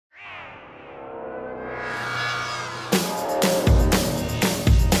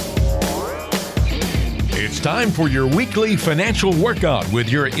time for your weekly financial workout with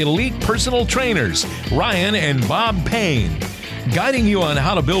your elite personal trainers, Ryan and Bob Payne, guiding you on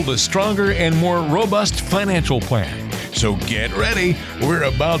how to build a stronger and more robust financial plan. So get ready. We're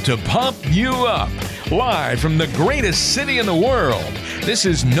about to pump you up. Live from the greatest city in the world, this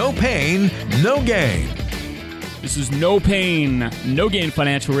is No Pain, No Gain. This is No Pain, No Gain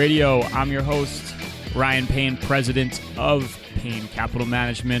Financial Radio. I'm your host, Ryan Payne, president of Payne Capital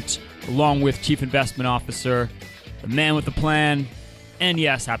Management, along with Chief Investment Officer, the man with the plan, and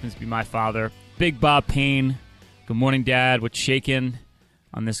yes, happens to be my father, Big Bob Payne. Good morning, Dad. What's shaking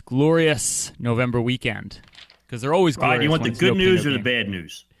on this glorious November weekend? Because they're always glorious. Right, you want the good news or the bad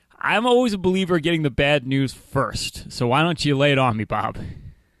news? I'm always a believer of getting the bad news first. So why don't you lay it on me, Bob?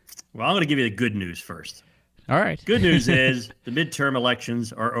 Well, I'm going to give you the good news first. All right. Good news is the midterm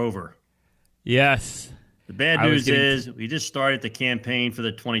elections are over. Yes. The bad news is we just started the campaign for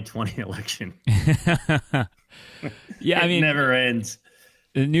the 2020 election. Yeah, I mean, it never ends.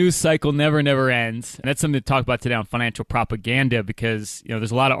 The news cycle never ends. And that's something to talk about today on financial propaganda because,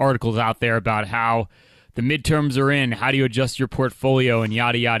 there's a lot of articles out there about how the midterms are in, how do you adjust your portfolio and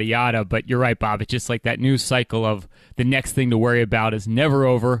yada, yada, yada. But you're right, Bob. It's just like that news cycle of the next thing to worry about is never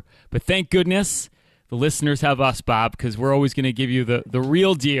over. But thank goodness the listeners have us, Bob, because we're always going to give you the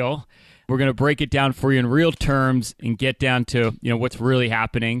real deal. We're going to break it down for you in real terms and get down to what's really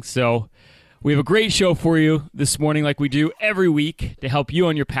happening. So we have a great show for you this morning like we do every week to help you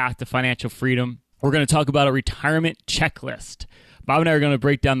on your path to financial freedom. We're going to talk about a retirement checklist. Bob and I are going to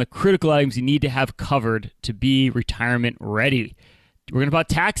break down the critical items you need to have covered to be retirement ready. We're going to talk about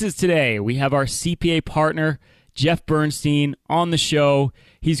taxes today. We have our CPA partner, Jeff Bernstein, on the show.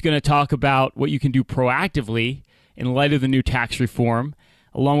 He's going to talk about what you can do proactively in light of the new tax reform.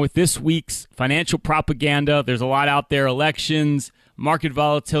 Along with this week's financial propaganda, there's a lot out there, elections, market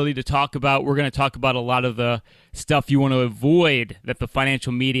volatility to talk about. We're going to talk about a lot of the stuff you want to avoid that the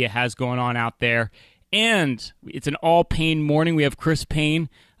financial media has going on out there. And it's an all-Payne morning. We have Chris Payne,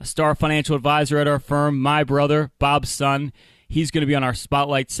 a star financial advisor at our firm, my brother, Bob's son. He's going to be on our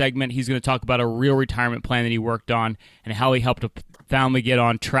Spotlight segment. He's going to talk about a real retirement plan that he worked on and how he helped a family get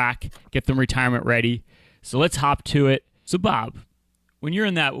on track, get them retirement ready. So let's hop to it. So, Bob, when you're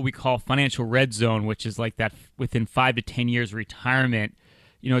in that what we call financial red zone, which is like that within 5 to 10 years of retirement,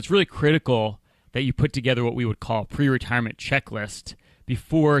 it's really critical that you put together what we would call a pre-retirement checklist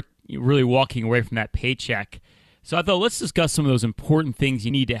before really walking away from that paycheck. So I thought let's discuss some of those important things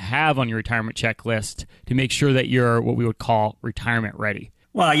you need to have on your retirement checklist to make sure that you're what we would call retirement ready.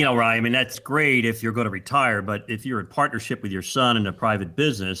 Well, Ryan, I mean, that's great if you're going to retire, but if you're in partnership with your son in a private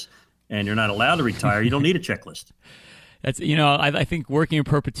business and you're not allowed to retire, you don't need a checklist. That's I think working in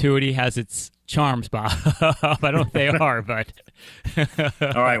perpetuity has its charms, Bob. I don't know if they are, but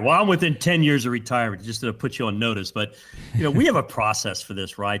all right. Well, I'm within 10 years of retirement, just to put you on notice. But we have a process for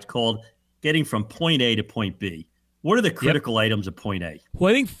this, right? It's called getting from point A to point B. What are the critical items of point A?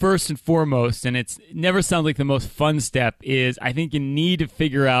 Well, I think first and foremost, and it never sounds like the most fun step, is I think you need to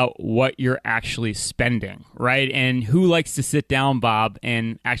figure out what you're actually spending, right? And who likes to sit down, Bob,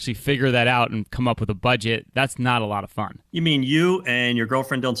 and actually figure that out and come up with a budget? That's not a lot of fun. You mean you and your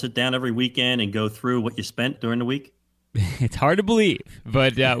girlfriend don't sit down every weekend and go through what you spent during the week? It's hard to believe,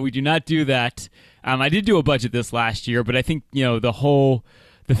 but we do not do that. I did do a budget this last year, but I think,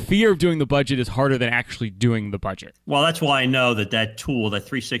 the fear of doing the budget is harder than actually doing the budget. Well, that's why I know that tool, that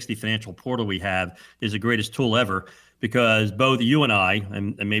 360 financial portal we have, is the greatest tool ever because both you and I,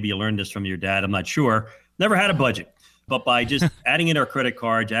 and maybe you learned this from your dad, I'm not sure, never had a budget. But by just adding in our credit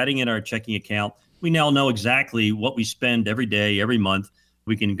cards, adding in our checking account, we now know exactly what we spend every day, every month.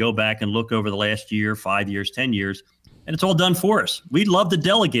 We can go back and look over the last year, 5 years, 10 years, and it's all done for us. We'd love to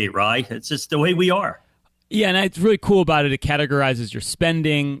delegate, right? It's just the way we are. Yeah, and it's really cool about it. It categorizes your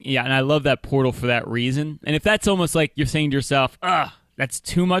spending. Yeah, and I love that portal for that reason. And if that's almost like you're saying to yourself, that's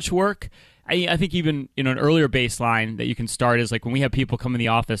too much work, I think even an earlier baseline that you can start is like when we have people come in the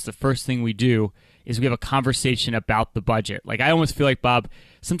office, the first thing we do is we have a conversation about the budget. Like I almost feel like, Bob,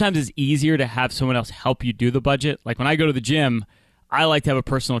 sometimes it's easier to have someone else help you do the budget. Like when I go to the gym, I like to have a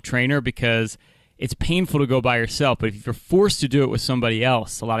personal trainer because it's painful to go by yourself, but if you're forced to do it with somebody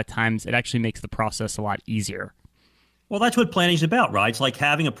else, a lot of times it actually makes the process a lot easier. Well, that's what planning is about, right? It's like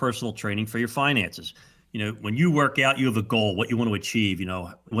having a personal training for your finances. When you work out, you have a goal, what you want to achieve,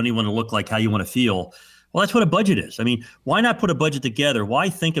 what do you want to look like, how you want to feel. Well, that's what a budget is. I mean, why not put a budget together? Why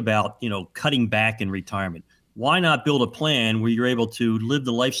think about, cutting back in retirement? Why not build a plan where you're able to live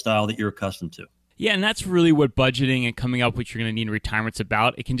the lifestyle that you're accustomed to? Yeah, and that's really what budgeting and coming up with what you're going to need in retirement's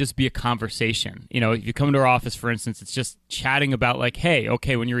about. It can just be a conversation. If you come to our office, for instance, it's just chatting about like, hey,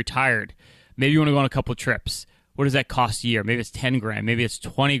 okay, when you're retired, Maybe you want to go on a couple of trips. What does that cost a year? Maybe it's 10 grand. Maybe it's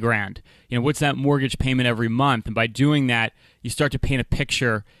 20 grand. What's that mortgage payment every month? And by doing that, you start to paint a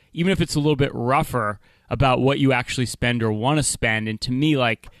picture, even if it's a little bit rougher, about what you actually spend or want to spend. And to me,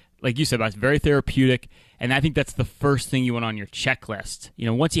 like you said, it's very therapeutic. And I think that's the first thing you want on your checklist.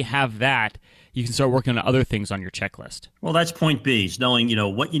 Once you have that, you can start working on other things on your checklist. Well, that's point B, is knowing,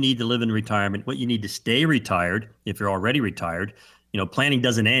 what you need to live in retirement, what you need to stay retired if you're already retired. Planning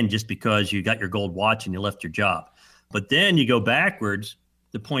doesn't end just because you got your gold watch and you left your job. But then you go backwards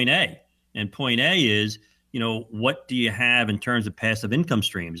to point A. And point A is, what do you have in terms of passive income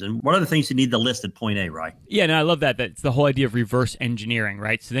streams? And what are the things you need to list at point A, right? Yeah, no, I love that. That's the whole idea of reverse engineering,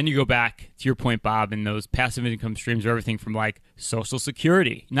 right? So then you go back to your point, Bob, and those passive income streams are everything from like Social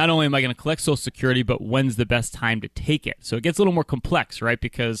Security. Not only am I going to collect Social Security, but when's the best time to take it? So it gets a little more complex, right?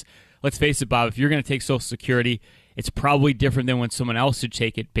 Because let's face it, Bob, if you're going to take Social Security, it's probably different than when someone else should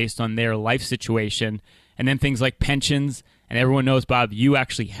take it based on their life situation. And then things like pensions. And everyone knows, Bob, you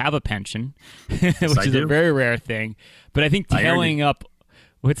actually have a pension, Yes, which is a very rare thing. But I think tallying up,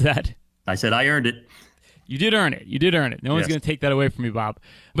 what's that? I said I earned it. You did earn it. You did earn it. No one's going to take that away from you, Bob.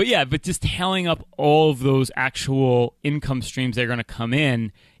 But just tallying up all of those actual income streams that are going to come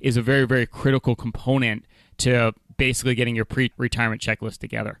in is a very, very critical component to basically getting your pre-retirement checklist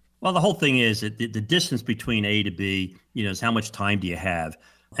together. Well, the whole thing is that the distance between A to B, is how much time do you have?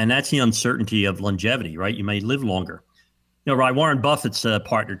 And that's the uncertainty of longevity, right? You may live longer. Right, Warren Buffett's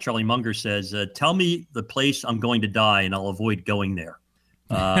partner, Charlie Munger, says, tell me the place I'm going to die and I'll avoid going there.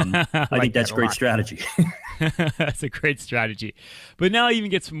 I think that's a great strategy. That's a great strategy. But now it even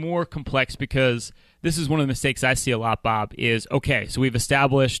gets more complex because this is one of the mistakes I see a lot, Bob, is, okay, so we've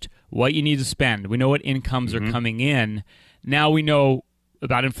established what you need to spend. We know what incomes are coming in. Now we know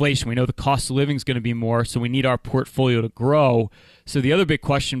about inflation. We know the cost of living is going to be more, so we need our portfolio to grow. So the other big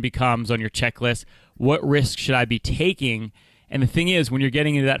question becomes on your checklist, what risk should I be taking? And the thing is, when you're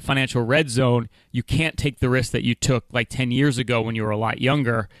getting into that financial red zone, you can't take the risk that you took like 10 years ago when you were a lot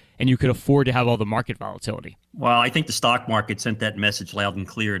younger and you could afford to have all the market volatility. Well, I think the stock market sent that message loud and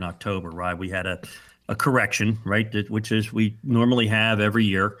clear in October, right? We had a correction, right, which is we normally have every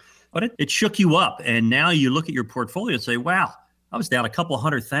year, but it shook you up. And now you look at your portfolio and say, wow, I was down a couple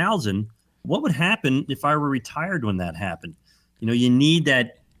 $100,000. What would happen if I were retired when that happened? You need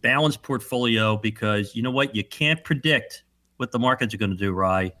that balanced portfolio because you know what? You can't predict what the markets are going to do,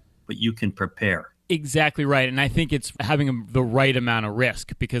 Rye, but you can prepare. Exactly right. And I think it's having the right amount of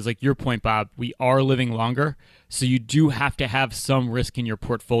risk because like your point, Bob, we are living longer. So you do have to have some risk in your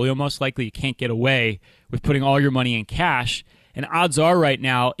portfolio. Most likely you can't get away with putting all your money in cash. And odds are right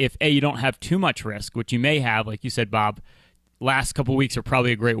now, if A, you don't have too much risk, which you may have, like you said, Bob, last couple of weeks are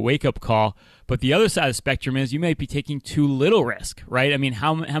probably a great wake-up call. But the other side of the spectrum is you may be taking too little risk, right? I mean,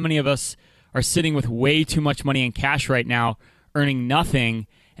 how many of us are sitting with way too much money in cash right now, earning nothing?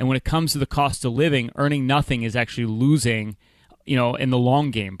 And when it comes to the cost of living, earning nothing is actually losing, in the long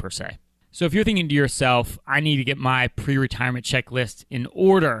game per se. So if you're thinking to yourself, I need to get my pre-retirement checklist in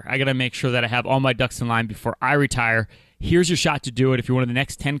order, I got to make sure that I have all my ducks in line before I retire, here's your shot to do it. If you're one of the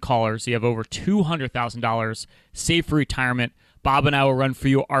next 10 callers, you have over $200,000 saved for retirement. Bob and I will run for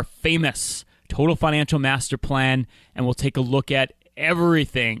you our famous Total Financial Master Plan, and we'll take a look at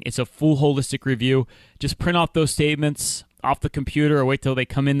everything. It's a full holistic review. Just print off those statements off the computer or wait till they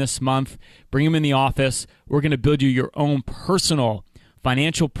come in this month. Bring them in the office. We're going to build you your own personal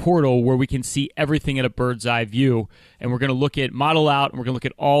financial portal where we can see everything at a bird's eye view. And we're going to model out, and we're going to look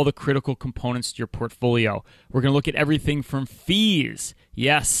at all the critical components to your portfolio. We're going to look at everything from fees.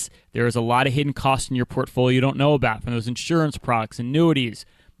 Yes, there is a lot of hidden costs in your portfolio you don't know about, from those insurance products, annuities,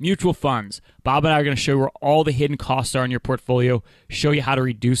 mutual funds. Bob and I are going to show you where all the hidden costs are in your portfolio, show you how to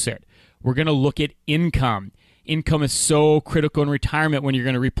reduce it. We're going to look at income. Income is so critical in retirement when you're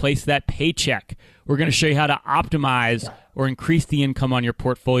going to replace that paycheck. We're going to show you how to optimize or increase the income on your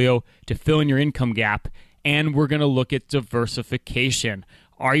portfolio to fill in your income gap. And we're going to look at diversification.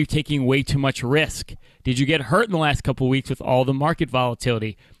 Are you taking way too much risk? Did you get hurt in the last couple of weeks with all the market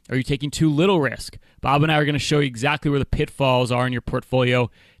volatility? Are you taking too little risk? Bob and I are going to show you exactly where the pitfalls are in your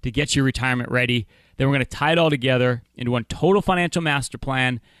portfolio to get your retirement ready. Then we're going to tie it all together into one total financial master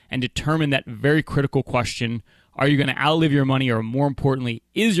plan and determine that very critical question. Are you going to outlive your money, or more importantly,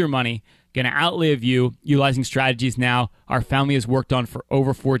 is your money going to outlive you, utilizing strategies now our family has worked on for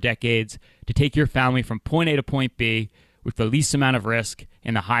over 4 decades to take your family from point A to point B with the least amount of risk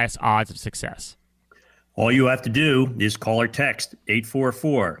and the highest odds of success? All you have to do is call or text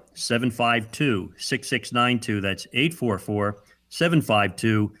 844-752-6692. That's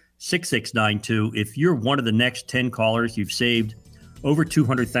 844-752-6692. If you're one of the next 10 callers, you've saved over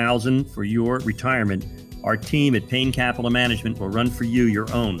 $200,000 for your retirement, our team at Payne Capital Management will run for you your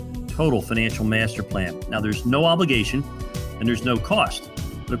own total financial master plan. Now, there's no obligation and there's no cost.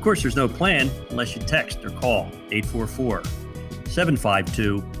 But of course, there's no plan unless you text or call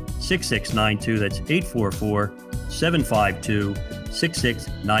 844-752-6692. That's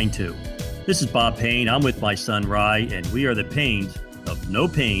 844-752-6692. This is Bob Payne. I'm with my son, Rye, and we are the Paynes of No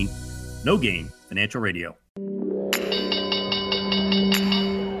Pain, No Gain Financial Radio.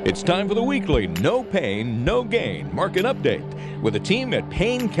 It's time for the weekly No Pain, No Gain market update with a team at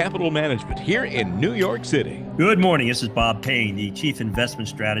Payne Capital Management here in New York City. Good morning. This is Bob Payne, the Chief Investment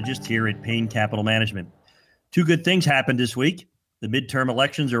Strategist here at Payne Capital Management. Two good things happened this week. The midterm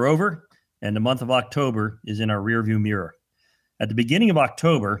elections are over, and the month of October is in our rearview mirror. At the beginning of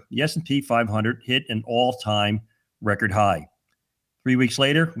October, the S&P 500 hit an all-time record high. 3 weeks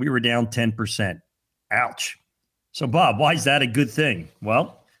later, we were down 10%. Ouch. So, Bob, why is that a good thing?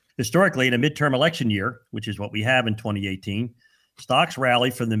 Well, historically, in a midterm election year, which is what we have in 2018, stocks rally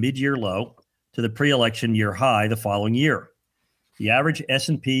from the mid-year low to the pre-election year high the following year. The average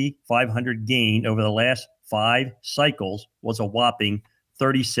S&P 500 gain over the last 5 cycles was a whopping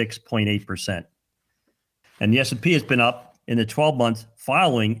 36.8%. And the S&P has been up in the 12 months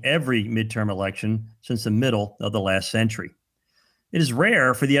following every midterm election since the middle of the last century. It is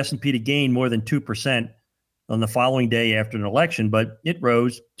rare for the S&P to gain more than 2% on the following day after an election, but it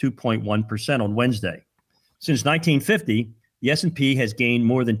rose 2.1% on Wednesday. Since 1950, the S&P has gained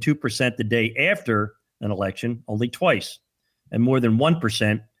more than 2% the day after an election only twice, and more than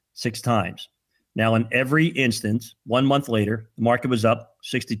 1% 6 times. Now, in every instance, 1 month later, the market was up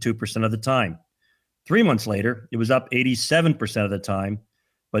 62% of the time. 3 months later, it was up 87% of the time,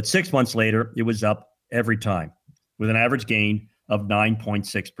 but 6 months later, it was up every time, with an average gain of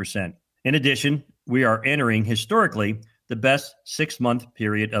 9.6%. In addition, we are entering historically the best 6-month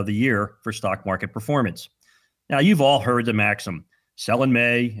period of the year for stock market performance. Now, you've all heard the maxim, sell in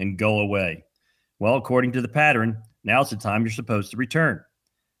May and go away. Well, according to the pattern, now's the time you're supposed to return.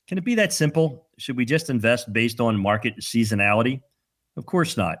 Can it be that simple? Should we just invest based on market seasonality? Of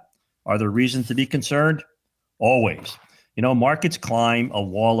course not. Are there reasons to be concerned? Always. You know, markets climb a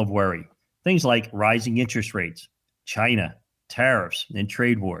wall of worry. Things like rising interest rates, China, tariffs, and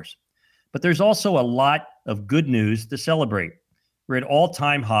trade wars. But there's also a lot of good news to celebrate. We're at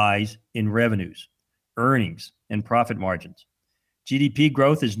all-time highs in revenues, earnings, and profit margins. GDP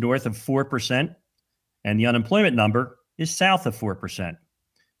growth is north of 4%, and the unemployment number is south of 4%.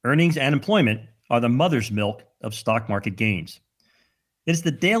 Earnings and employment are the mother's milk of stock market gains. It is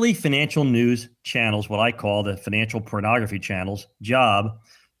the daily financial news channels, what I call the financial pornography channels, job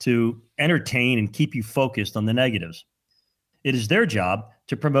to entertain and keep you focused on the negatives. It is their job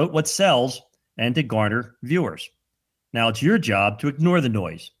to promote what sells and to garner viewers. Now, it's your job to ignore the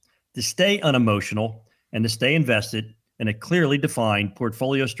noise, to stay unemotional, and to stay invested in a clearly defined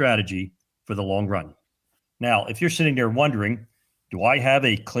portfolio strategy for the long run. Now, if you're sitting there wondering, do I have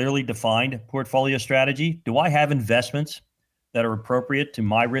a clearly defined portfolio strategy? Do I have investments that are appropriate to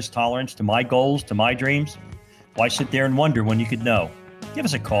my risk tolerance, to my goals, to my dreams? Why sit there and wonder when you could know? Give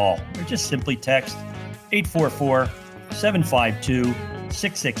us a call or just simply text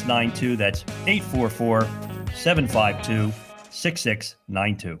 844-752-6692. That's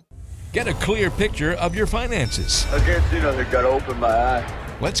 844-752-6692. Get a clear picture of your finances. I can't see nothing. Got to open my eye.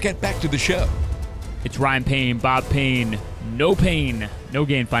 Let's get back to the show. It's Ryan Payne, Bob Payne, No Pain, No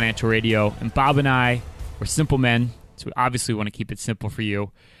Gain Financial Radio. And Bob and I, we're simple men, so we obviously want to keep it simple for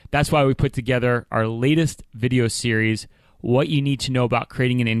you. That's why we put together our latest video series, What You Need to Know About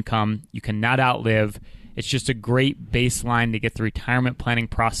Creating an Income You Cannot Outlive. It's just a great baseline to get the retirement planning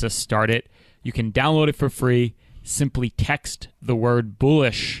process started. You can download it for free. Simply text the word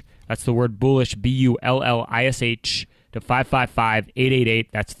bullish. That's the word bullish, B-U-L-L-I-S-H, to 555-888.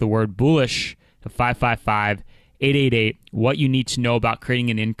 That's the word bullish to 555-888. What you need to know about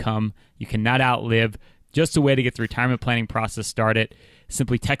creating an income you cannot outlive. Just a way to get the retirement planning process started.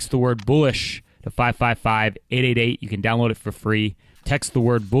 Simply text the word bullish to 555-888. You can download it for free. Text the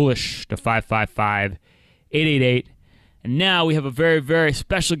word bullish to 555-888. And now we have a very, very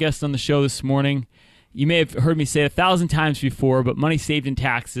special guest on the show this morning. You may have heard me say it 1,000 times before, but money saved in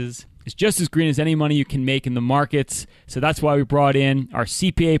taxes is just as green as any money you can make in the markets. So that's why we brought in our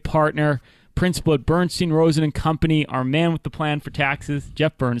CPA partner, principal at Bernstein, Rosen & Company, our man with the plan for taxes,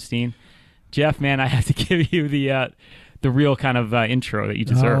 Jeff Bernstein. Jeff, man, I have to give you the real kind of intro that you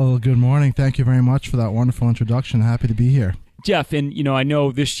deserve. Oh, good morning. Thank you very much for that wonderful introduction. Happy to be here. Jeff, and I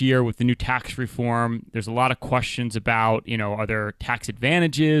know this year with the new tax reform, there's a lot of questions about, are there tax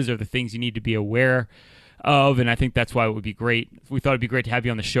advantages or the things you need to be aware of, and I think that's why it would be great. We thought it'd be great to have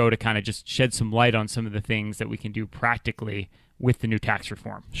you on the show to kind of just shed some light on some of the things that we can do practically with the new tax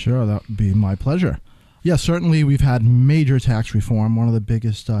reform. Sure, that would be my pleasure. Yeah, certainly we've had major tax reform, one of the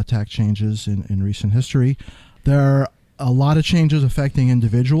biggest tax changes in recent history. There are a lot of changes affecting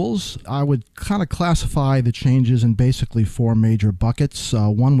individuals. I would kind of classify the changes in basically four major buckets.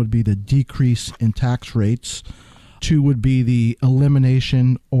 One would be the decrease in tax rates. Two would be the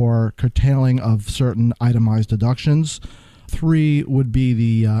elimination or curtailing of certain itemized deductions. Three would be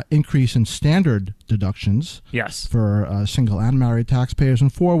the increase in standard deductions for single and married taxpayers.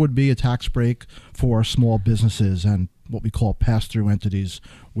 And four would be a tax break for small businesses and what we call pass-through entities,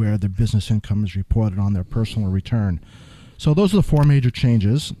 where the business income is reported on their personal return. So those are the four major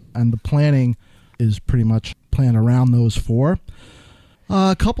changes, and the planning is pretty much planned around those four.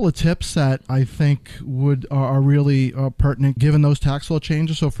 A couple of tips that I think are really pertinent given those tax law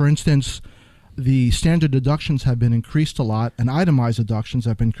changes. So, for instance, the standard deductions have been increased a lot, and itemized deductions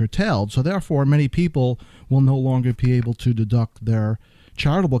have been curtailed. So, therefore, many people will no longer be able to deduct their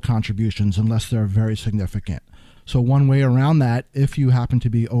charitable contributions unless they're very significant. So one way around that, if you happen to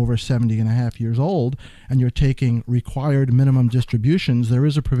be over 70 and a half years old and you're taking required minimum distributions, there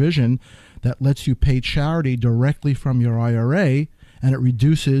is a provision that lets you pay charity directly from your IRA, and it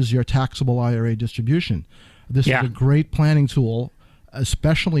reduces your taxable IRA distribution. This is a great planning tool,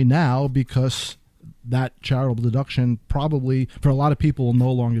 especially now, because that charitable deduction probably, for a lot of people, will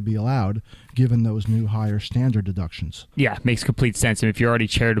no longer be allowed given those new higher standard deductions. Yeah, makes complete sense. And if you're already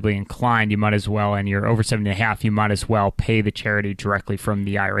charitably inclined, you might as well, and you're over 70 and a half, you might as well pay the charity directly from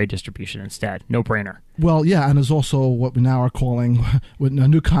the IRA distribution instead. No brainer. Well, yeah, and there's also what we now are calling with a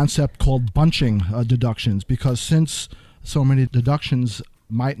new concept called bunching deductions, because since so many deductions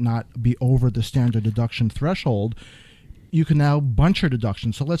might not be over the standard deduction threshold, you can now bunch your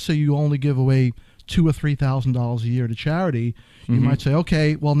deductions. So let's say you only give away $2,000 or $3,000 a year to charity. You might say,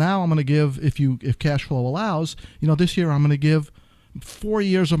 okay, well, now I'm going to give, if cash flow allows, this year I'm going to give 4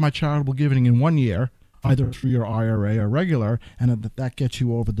 years of my charitable giving in 1 year, either through your IRA or regular, and if that gets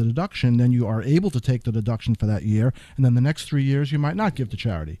you over the deduction, then you are able to take the deduction for that year, and then the next 3 years you might not give to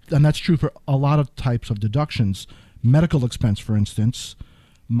charity. And that's true for a lot of types of deductions. Medical expense, for instance,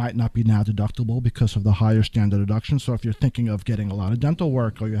 might not be now deductible because of the higher standard deduction. So if you're thinking of getting a lot of dental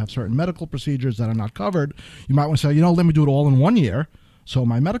work, or you have certain medical procedures that are not covered, you might want to say, let me do it all in 1 year, so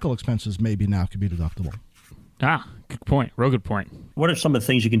my medical expenses maybe now could be deductible. Good point. Real good point. What are some of the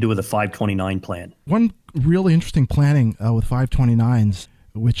things you can do with a 529 plan? One really interesting planning with 529s,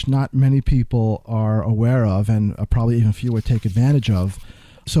 which not many people are aware of, and probably even fewer take advantage of.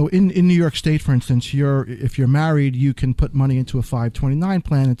 So in New York State, for instance, if you're married, you can put money into a 529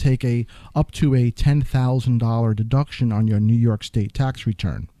 plan and take up to a $10,000 deduction on your New York State tax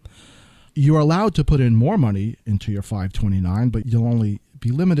return. You're allowed to put in more money into your 529, but you'll only be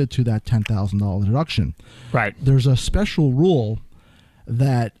limited to that $10,000 deduction. Right. There's a special rule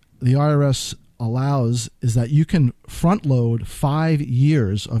that the IRS allows, is that you can front load 5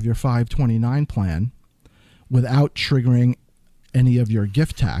 years of your 529 plan without triggering any of your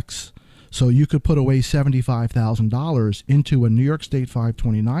gift tax. So you could put away $75,000 into a New York State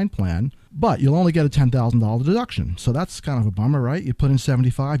 529 plan, but you'll only get a $10,000 deduction. So that's kind of a bummer, right? You put in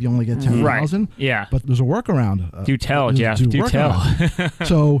 75, you only get 10,000. Right. Yeah. But there's a workaround. Do tell, Jeff. Do tell.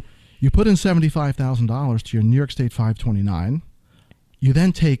 So you put in $75,000 to your New York State 529. You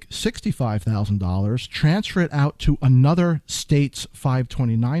then take $65,000, transfer it out to another state's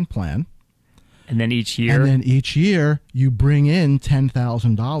 529 plan. And then each year you bring in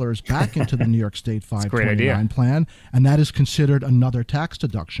 $10,000 back into the New York State 529 plan, and that is considered another tax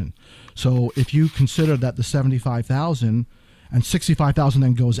deduction. So if you consider that the $75,000 and $65,000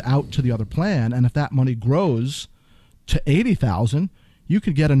 then goes out to the other plan, and if that money grows to $80,000, you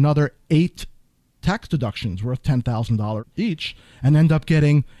could get another 8 tax deductions worth $10,000 each, and end up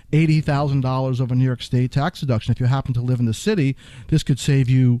getting $80,000 of a New York State tax deduction. If you happen to live in the city, this could save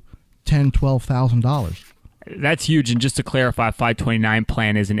you $10,000, $12,000. That's huge. And just to clarify, 529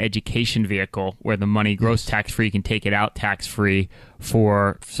 plan is an education vehicle where the money grows tax-free. You can take it out tax-free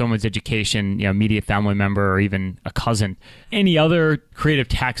for someone's education, immediate family member or even a cousin. Any other creative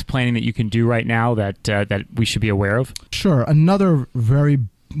tax planning that you can do right now that we should be aware of? Sure.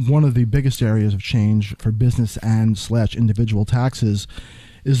 One of the biggest areas of change for business and / individual taxes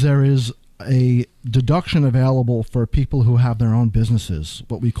is there is a deduction available for people who have their own businesses,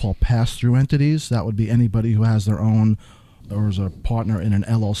 what we call pass-through entities. That would be anybody who has their own, or is a partner in an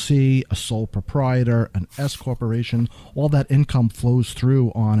LLC, a sole proprietor, an S corporation. All that income flows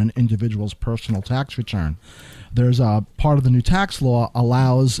through on an individual's personal tax return. There's a part of the new tax law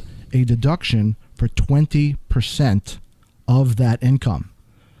allows a deduction for 20% of that income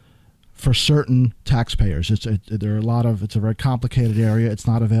for certain taxpayers. It's a very complicated area. It's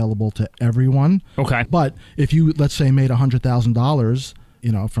not available to everyone. Okay. But if you, let's say, made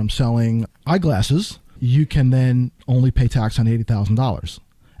 $100,000, from selling eyeglasses, you can then only pay tax on $80,000.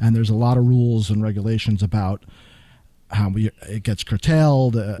 And there's a lot of rules and regulations about how it gets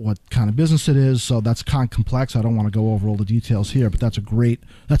curtailed, what kind of business it is. So that's kind of complex. I don't want to go over all the details here, but that's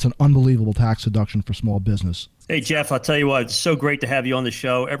an unbelievable tax deduction for small business. Hey, Jeff, I'll tell you what, it's so great to have you on the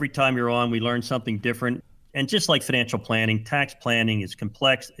show. Every time you're on, we learn something different. And just like financial planning, tax planning is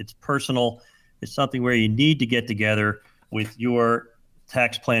complex. It's personal. It's something where you need to get together with your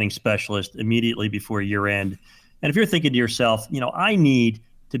tax planning specialist immediately before year end. And if you're thinking to yourself, I need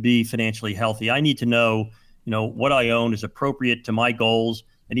to be financially healthy. I need to know, what I own is appropriate to my goals.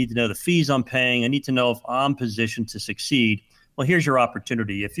 I need to know the fees I'm paying. I need to know if I'm positioned to succeed. Well, here's your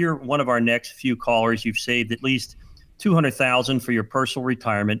opportunity. If you're one of our next few callers, you've saved at least $200,000 for your personal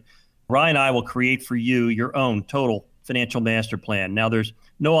retirement. Ryan and I will create for you your own total financial master plan. Now, there's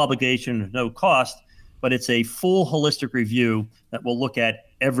no obligation, no cost, but it's a full holistic review that will look at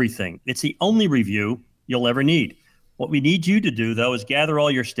everything. It's the only review you'll ever need. What we need you to do, though, is gather all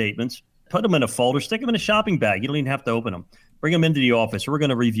your statements, put them in a folder, stick them in a shopping bag. You don't even have to open them. Bring them into the office. We're going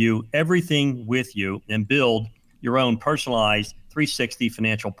to review everything with you and build your own personalized 360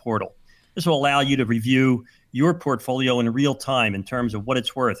 financial portal. This will allow you to review your portfolio in real time in terms of what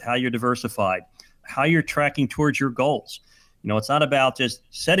it's worth, how you're diversified, how you're tracking towards your goals. It's not about just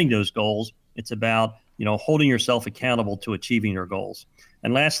setting those goals. It's about, holding yourself accountable to achieving your goals.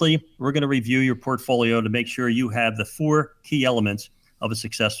 And lastly, we're going to review your portfolio to make sure you have the 4 key elements of a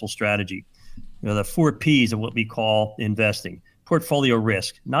successful strategy. The 4 P's of what we call investing. Portfolio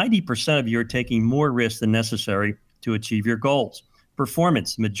risk. 90% of you are taking more risk than necessary to achieve your goals.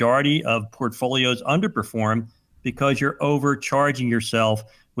 Performance. Majority of portfolios underperform because you're overcharging yourself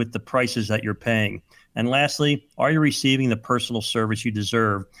with the prices that you're paying. And lastly, are you receiving the personal service you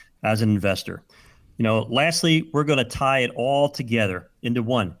deserve as an investor? Lastly, we're going to tie it all together into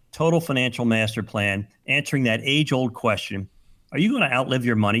one total financial master plan, answering that age-old question: are you going to outlive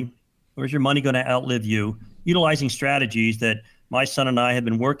your money, or is your money going to outlive you? Utilizing strategies that my son and I have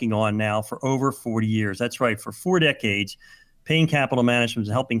been working on now for over 40 years. That's right, for 4 decades, Payne Capital Management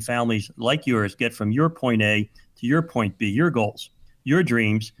is helping families like yours get from your point A to your point B, your goals, your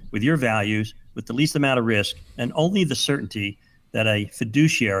dreams, with your values, with the least amount of risk, and only the certainty that a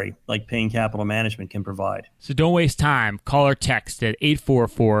fiduciary like Payne Capital Management can provide. So don't waste time. Call or text at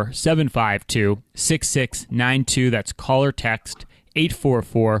 844-752-6692. That's call or text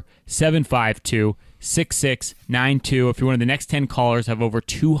 844-752-6692. If you're one of the next 10 callers, have over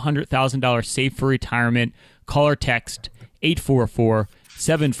 $200,000 saved for retirement, call or text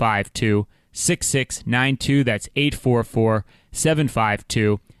 844-752-6692. That's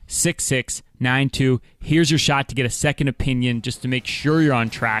 844-752-6692. Here's your shot to get a second opinion just to make sure you're on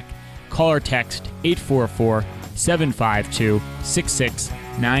track. Call or text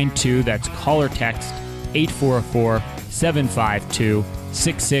 844-752-6692. That's call or text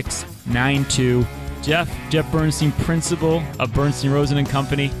 844-752-6692. Jeff Bernstein, principal of Bernstein Rosen &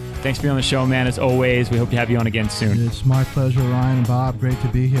 Company. Thanks for being on the show, man. As always, we hope to have you on again soon. It's my pleasure, Ryan and Bob. Great to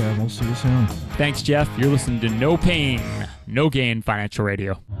be here. We'll see you soon. Thanks, Jeff. You're listening to No Pain, No Gain Financial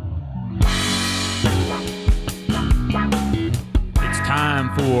Radio. It's time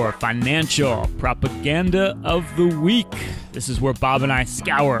for Financial Propaganda of the Week. This is where Bob and I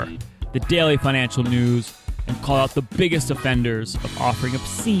scour the daily financial news and call out the biggest offenders of offering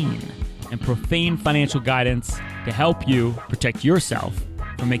obscene and profane financial guidance to help you protect yourself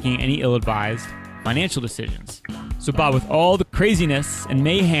from making any ill-advised financial decisions. So, Bob, with all the craziness and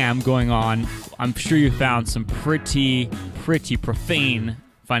mayhem going on, I'm sure you found some pretty profane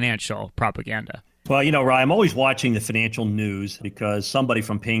financial propaganda. Well, Ryan, I'm always watching the financial news because somebody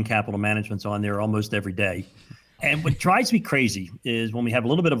from Payne Capital Management's on there almost every day. And what drives me crazy is when we have a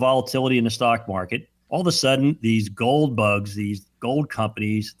little bit of volatility in the stock market, all of a sudden these gold bugs, these gold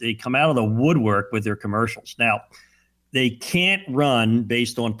companies, they come out of the woodwork with their commercials. Now, they can't run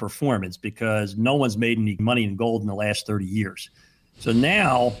based on performance because no one's made any money in gold in the last 30 years. So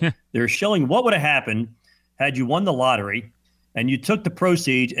now they're showing what would have happened had you won the lottery and you took the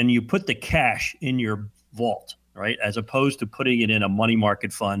proceeds and you put the cash in your vault, right? As opposed to putting it in a money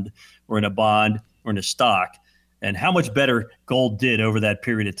market fund or in a bond or in a stock, and how much better gold did over that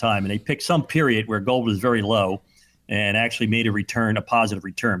period of time. And they picked some period where gold was very low and actually made a return, a positive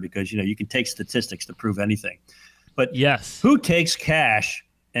return, because, you can take statistics to prove anything. But yes, who takes cash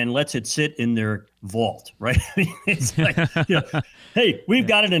and lets it sit in their vault, right? I mean, it's like, hey, we've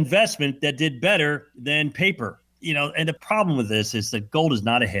got an investment that did better than paper, and the problem with this is that gold is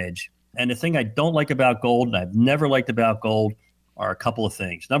not a hedge. And the thing I don't like about gold, and I've never liked about gold, are a couple of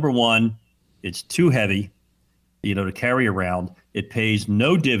things. Number one, it's too heavy, to carry around. It pays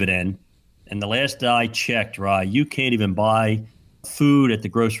no dividend. And the last I checked, Rye, you can't even buy food at the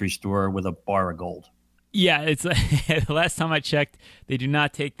grocery store with a bar of gold. Yeah, it's the last time I checked, they do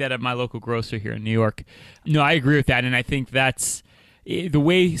not take that at my local grocer here in New York. No, I agree with that, and I think that's the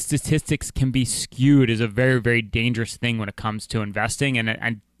way statistics can be skewed is a very, very dangerous thing when it comes to investing.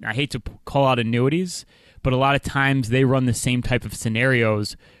 And I hate to call out annuities, but a lot of times they run the same type of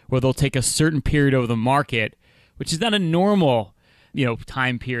scenarios where they'll take a certain period of the market, which is not a normal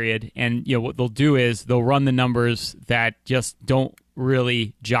time period, and what they'll do is they'll run the numbers that just don't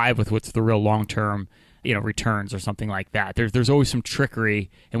really jive with what's the real long-term returns or something like that. There's always some trickery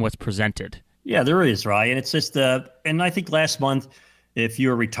in what's presented. Yeah, there is, right? And it's just, and I think last month, if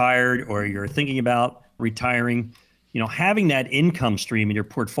you're retired or you're thinking about retiring, having that income stream in your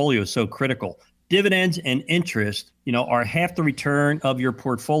portfolio is so critical. Dividends and interest, are half the return of your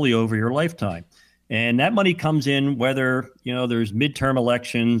portfolio over your lifetime. And that money comes in whether, there's midterm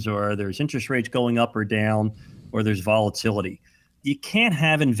elections or there's interest rates going up or down or there's volatility. You can't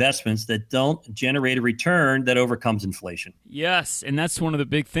have investments that don't generate a return that overcomes inflation. Yes, and that's one of the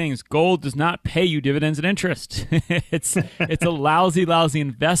big things. Gold does not pay you dividends and interest. It's a lousy, lousy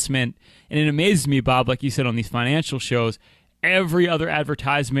investment. And it amazes me, Bob, like you said on these financial shows, every other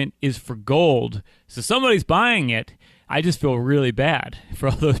advertisement is for gold. So somebody's buying it. I just feel really bad for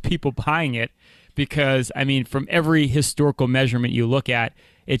all those people buying it because, from every historical measurement you look at,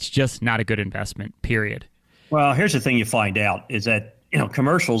 it's just not a good investment, period. Well, here's the thing you find out is that,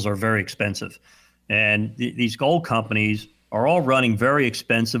 commercials are very expensive. And these gold companies are all running very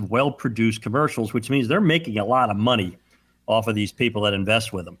expensive, well-produced commercials, which means they're making a lot of money off of these people that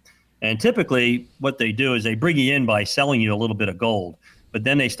invest with them. And typically what they do is they bring you in by selling you a little bit of gold, but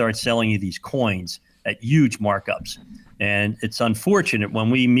then they start selling you these coins at huge markups. And it's unfortunate when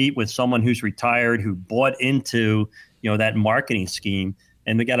we meet with someone who's retired, who bought into, that marketing scheme,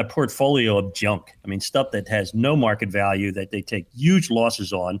 and they got a portfolio of junk. Stuff that has no market value that they take huge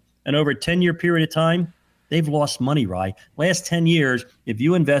losses on. And over a 10-year period of time, they've lost money, right? Last 10 years, if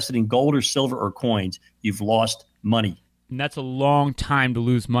you invested in gold or silver or coins, you've lost money. And that's a long time to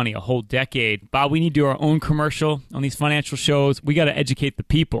lose money, a whole decade. Bob, we need to do our own commercial on these financial shows. We got to educate the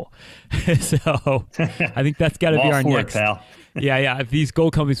people. So I think that's got to be our next. Pal. Yeah. These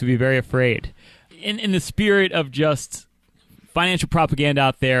gold companies would be very afraid. In the spirit of just financial propaganda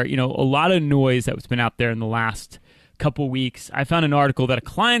out there, a lot of noise that's been out there in the last couple weeks. I found an article that a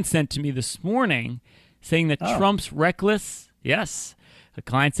client sent to me this morning saying that Trump's reckless, yes, a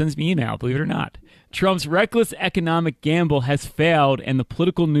client sends me email, believe it or not. Trump's reckless economic gamble has failed and the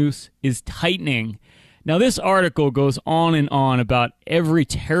political noose is tightening. Now, this article goes on and on about every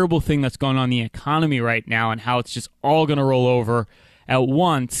terrible thing that's going on in the economy right now and how it's just all going to roll over at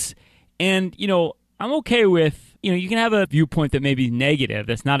once. And, I'm okay with, you can have a viewpoint that may be negative.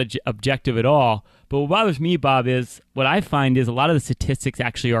 That's not objective at all. But what bothers me, Bob, is what I find is a lot of the statistics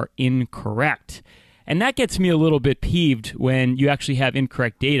actually are incorrect. And that gets me a little bit peeved when you actually have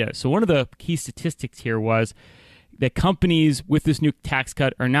incorrect data. So one of the key statistics here was that companies with this new tax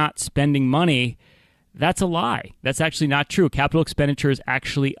cut are not spending money. That's a lie. That's actually not true. Capital expenditure is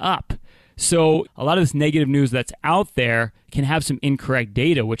actually up. So a lot of this negative news that's out there can have some incorrect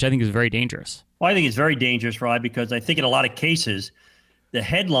data, which I think is very dangerous. Well, I think it's very dangerous, Rod, because I think in a lot of cases, the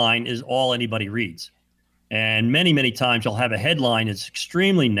headline is all anybody reads. And many, many times you'll have a headline that's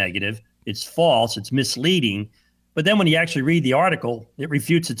extremely negative. It's false. It's misleading. But then when you actually read the article, it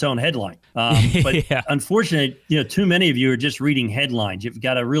refutes its own headline. But unfortunately, too many of you are just reading headlines. You've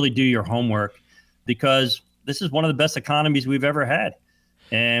got to really do your homework because this is one of the best economies we've ever had.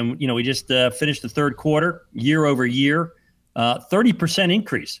 And, we just finished the third quarter, year over year, 30%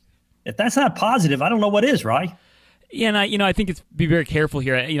 increase. If that's not positive, I don't know what is, right? Yeah, and I think it's be very careful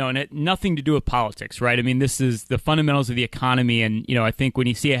here, and it nothing to do with politics, right? This is the fundamentals of the economy, and, I think when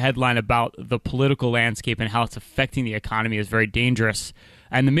you see a headline about the political landscape and how it's affecting the economy is very dangerous.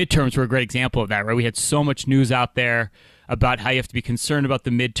 And the midterms were a great example of that, right? We had so much news out there about how you have to be concerned about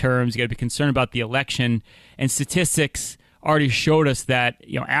the midterms, you got to be concerned about the election, and statistics already showed us that,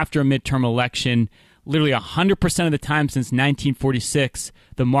 after a midterm election, literally 100% of the time since 1946,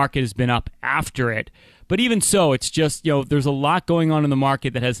 the market has been up after it. But even so, it's just, there's a lot going on in the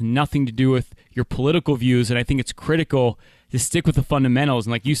market that has nothing to do with your political views, and I think it's critical Just stick with the fundamentals.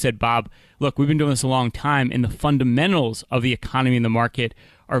 And like you said, Bob, look, we've been doing this a long time, and the fundamentals of the economy and the market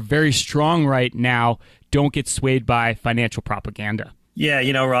are very strong right now. Don't get swayed by financial propaganda. Yeah,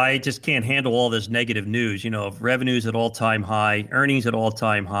 I just can't handle all this negative news. Revenues at all-time high, earnings at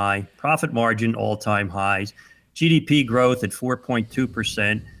all-time high, profit margin all-time highs, GDP growth at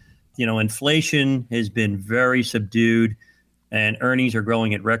 4.2%. Inflation has been very subdued, and earnings are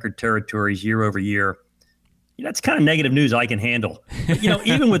growing at record territories year over year. That's kind of negative news I can handle. But,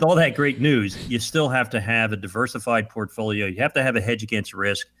 even with all that great news, you still have to have a diversified portfolio. You have to have a hedge against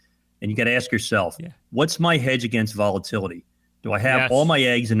risk, and you got to ask yourself, what's my hedge against volatility? Do I have all my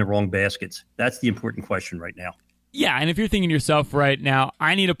eggs in the wrong baskets? That's the important question right now. Yeah, and if you're thinking to yourself right now,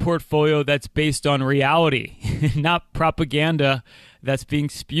 I need a portfolio that's based on reality, not propaganda that's being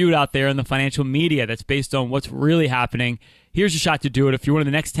spewed out there in the financial media, that's based on what's really happening. Here's your shot to do it. If you're one of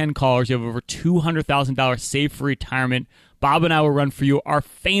the next 10 callers, you have over $200,000 saved for retirement. Bob and I will run for you our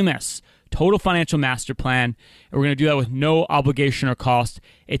famous Total Financial Master Plan, and we're going to do that with no obligation or cost.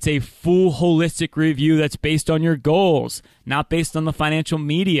 It's a full holistic review that's based on your goals, not based on the financial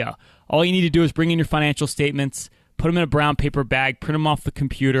media. All you need to do is bring in your financial statements, put them in a brown paper bag, print them off the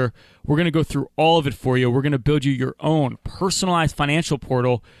computer. We're going to go through all of it for you. We're going to build you your own personalized financial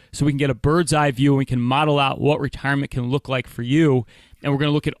portal so we can get a bird's eye view and we can model out what retirement can look like for you. And we're going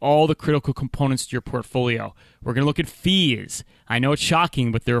to look at all the critical components to your portfolio. We're going to look at fees. I know it's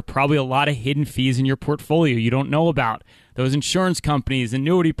shocking, but there are probably a lot of hidden fees in your portfolio you don't know about. Those insurance companies,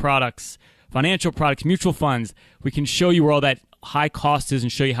 annuity products, financial products, mutual funds. We can show you where all that high cost is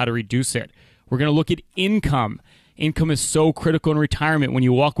and show you how to reduce it. We're going to look at income. Income is so critical in retirement. When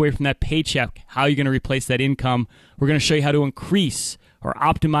you walk away from that paycheck, how are you going to replace that income? We're going to show you how to increase or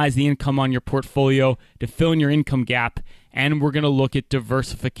optimize the income on your portfolio to fill in your income gap. And we're going to look at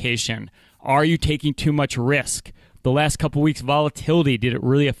diversification. Are you taking too much risk? The last couple weeks, volatility, did it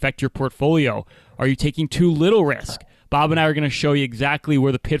really affect your portfolio? Are you taking too little risk? Bob and I are going to show you exactly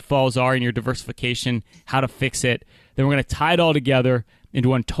where the pitfalls are in your diversification, how to fix it. Then we're going to tie it all together into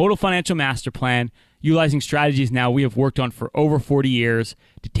one total financial master plan, utilizing strategies now we have worked on for over 40 years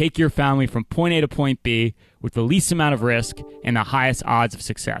to take your family from point A to point B with the least amount of risk and the highest odds of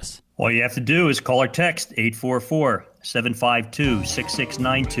success. All you have to do is call or text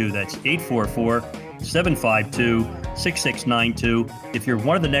 844-752-6692. That's 844-752-6692. If you're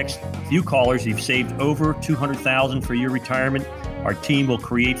one of the next few callers, you've saved over $200,000 for your retirement, our team will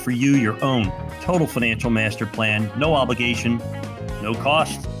create for you your own total financial master plan. No obligation, no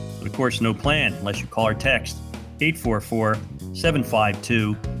cost, but of course no plan unless you call or text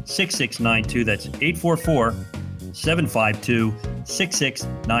 844-752-6692. That's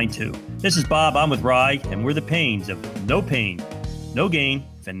 844-752-6692. This is Bob. I'm with Rye, and we're the Paynes of No Pain, No Gain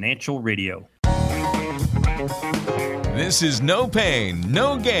Financial Radio. This is No Pain,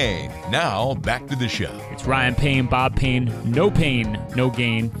 No Gain. Now, back to the show. It's Ryan Payne, Bob Payne, No Pain, No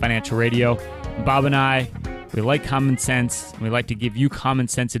Gain Financial Radio. Bob and I, we like common sense, and we like to give you common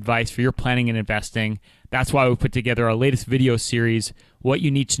sense advice for your planning and investing. That's why we put together our latest video series, What You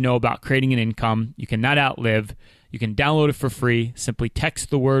Need to Know About Creating an Income You Cannot Outlive. You can download it for free. Simply text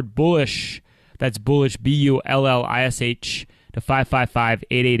the word bullish. That's bullish, B-U-L-L-I-S-H, to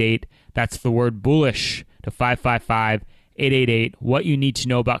 555-888. That's the word bullish to 555-888. What you need to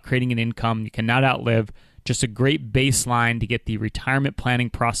know about creating an income you cannot outlive. Just a great baseline to get the retirement planning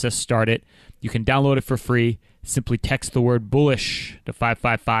process started. You can download it for free. Simply text the word bullish to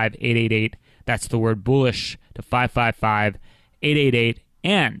 555-888. That's the word bullish to 555-888.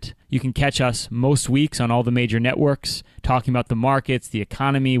 And you can catch us most weeks on all the major networks, talking about the markets, the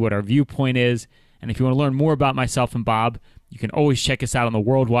economy, what our viewpoint is. And if you want to learn more about myself and Bob, you can always check us out on the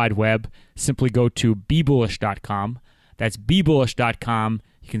World Wide Web. Simply go to BeBullish.com. That's BeBullish.com.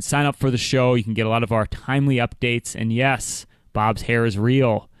 You can sign up for the show. You can get a lot of our timely updates. And yes, Bob's hair is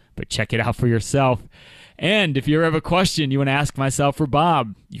real, but check it out for yourself. And if you ever have a question you want to ask myself or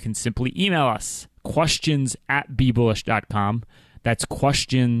Bob, you can simply email us, questions@BeBullish.com. That's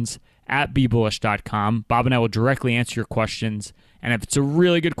questions@BeBullish.com. Bob and I will directly answer your questions. And if it's a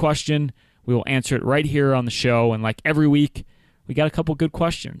really good question, we will answer it right here on the show. And like every week, we got a couple good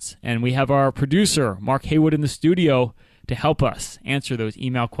questions. And we have our producer, Mark Haywood, in the studio to help us answer those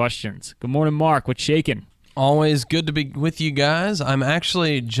email questions. Good morning, Mark. What's shaking? Always good to be with you guys. I'm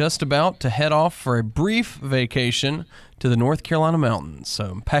actually just about to head off for a brief vacation to the North Carolina mountains. So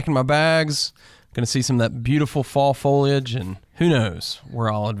I'm packing my bags, going to see some of that beautiful fall foliage, and who knows where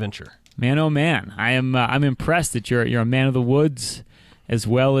I'll adventure. Man, oh man, I'm impressed that you're a man of the woods, as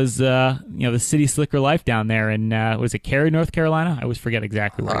well as the city slicker life down there in was it Cary, North Carolina? I always forget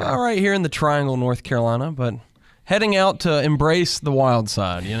exactly where. Right here in the Triangle, North Carolina, but heading out to embrace the wild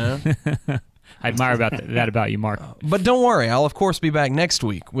side, you know? I admire that about you, Mark. But don't worry, I'll of course be back next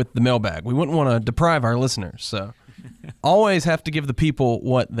week with the mailbag. We wouldn't want to deprive our listeners, so always have to give the people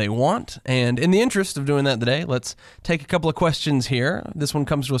what they want. And in the interest of doing that today, let's take a couple of questions here. This one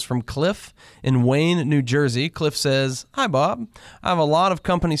comes to us from Cliff in Wayne, New Jersey. Cliff says, "Hi, Bob. I have a lot of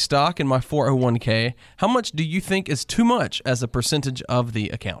company stock in my 401k. How much do you think is too much as a percentage of the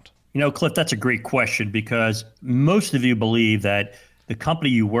account?" Cliff, that's a great question because most of you believe that the company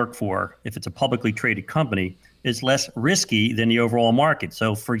you work for, if it's a publicly traded company, is less risky than the overall market.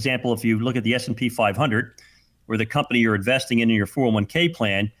 So, for example, if you look at the S&P 500, or the company you're investing in your 401k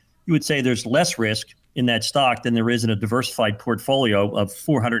plan, you would say there's less risk in that stock than there is in a diversified portfolio of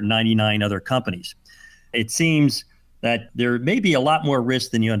 499 other companies. It seems that there may be a lot more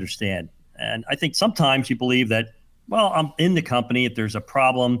risk than you understand. And I think sometimes you believe that, well, I'm in the company. If there's a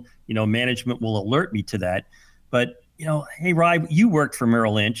problem, management will alert me to that. But, hey, Rye, you worked for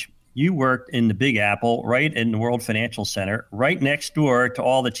Merrill Lynch. You worked in the Big Apple, right in the World Financial Center, right next door to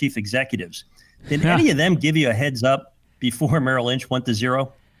all the chief executives. Did any of them give you a heads up before Merrill Lynch went to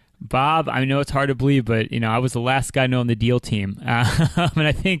zero? Bob, I know it's hard to believe, but I was the last guy on the deal team, and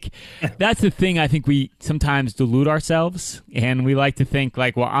I think that's the thing. I think we sometimes delude ourselves, and we like to think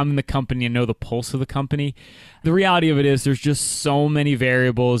like, "Well, I'm in the company and know the pulse of the company." The reality of it is, there's just so many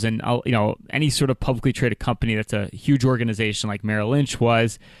variables, and any sort of publicly traded company that's a huge organization like Merrill Lynch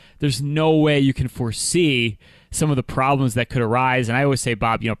was, there's no way you can foresee some of the problems that could arise. And I always say,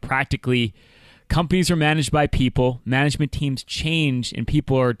 Bob, practically, companies are managed by people. Management teams change, and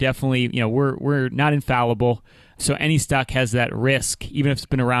people are definitely, we're not infallible. So any stock has that risk, even if it's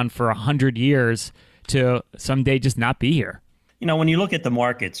been around for 100 years, to someday just not be here. When you look at the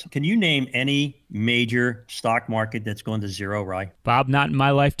markets, can you name any major stock market that's going to zero, Rye? Bob, not in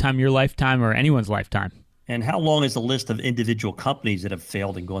my lifetime, your lifetime, or anyone's lifetime. And how long is the list of individual companies that have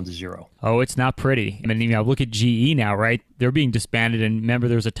failed and gone to zero? Oh, it's not pretty. I mean, look at GE now, right? They're being disbanded. And remember,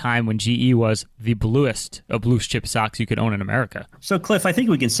 there was a time when GE was the bluest of blue chip stocks you could own in America. So, Cliff, I think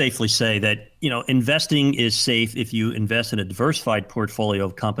we can safely say that, investing is safe if you invest in a diversified portfolio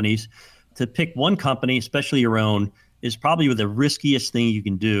of companies. To pick one company, especially your own, is probably the riskiest thing you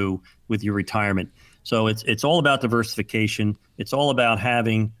can do with your retirement. So it's all about diversification. It's all about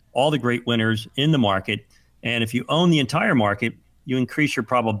having all the great winners in the market. And if you own the entire market, you increase your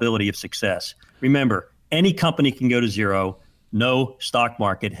probability of success. Remember, any company can go to zero. No stock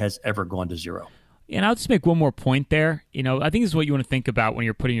market has ever gone to zero. And I'll just make one more point there. I think this is what you want to think about when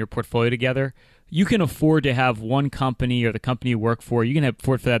you're putting your portfolio together. You can afford to have one company or the company you work for. You can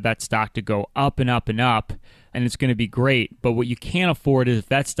afford for that stock to go up and up and up, and it's going to be great. But what you can't afford is if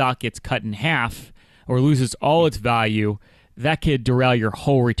that stock gets cut in half or loses all its value, that could derail your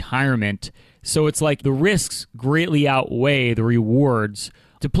whole retirement. So it's like the risks greatly outweigh the rewards.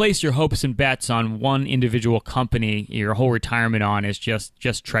 To place your hopes and bets on one individual company, your whole retirement on, is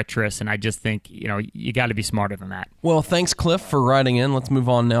just treacherous. And I just think, you got to be smarter than that. Well, thanks, Cliff, for writing in. Let's move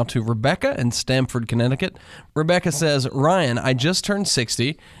on now to Rebecca in Stamford, Connecticut. Rebecca says, "Ryan, I just turned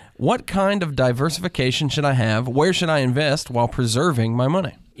 60. What kind of diversification should I have? Where should I invest while preserving my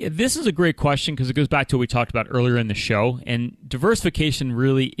money?" Yeah, this is a great question because it goes back to what we talked about earlier in the show. And diversification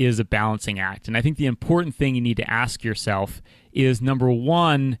really is a balancing act. And I think the important thing you need to ask yourself is, number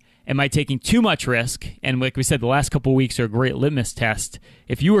one, am I taking too much risk? And like we said, the last couple of weeks are a great litmus test.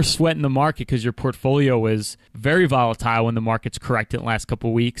 If you were sweating the market because your portfolio is very volatile when the market's corrected in the last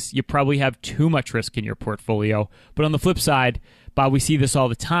couple of weeks, you probably have too much risk in your portfolio. But on the flip side, Bob, we see this all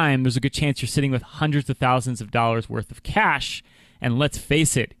the time. There's a good chance you're sitting with hundreds of thousands of dollars worth of cash. And let's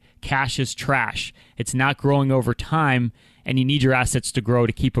face it, cash is trash. It's not growing over time, and you need your assets to grow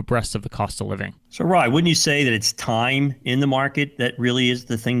to keep abreast of the cost of living. So, Rye, wouldn't you say that it's time in the market that really is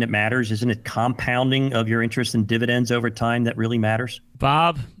the thing that matters? Isn't it compounding of your interest and dividends over time that really matters?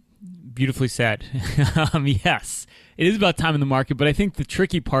 Bob, beautifully said. Yes, it is about time in the market, but I think the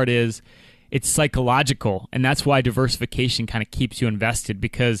tricky part is it's psychological, and that's why diversification kind of keeps you invested,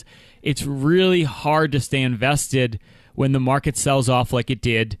 because it's really hard to stay invested when the market sells off like it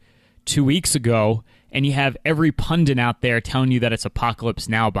did 2 weeks ago, and you have every pundit out there telling you that it's apocalypse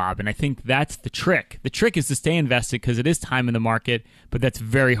now, Bob. And I think that's the trick. The trick is to stay invested because it is time in the market, but that's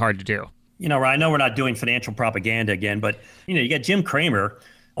very hard to do. I know we're not doing financial propaganda again, but, you got Jim Cramer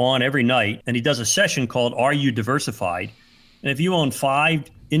on every night, and he does a session called Are You Diversified? And if you own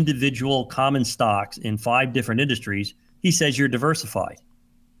 5 individual common stocks in 5 different industries, he says you're diversified.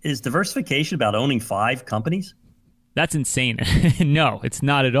 Is diversification about owning 5 companies? That's insane. No, it's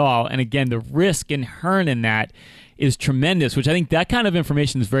not at all. And again, the risk inherent in that is tremendous, which I think that kind of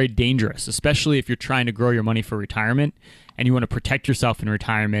information is very dangerous, especially if you're trying to grow your money for retirement and you want to protect yourself in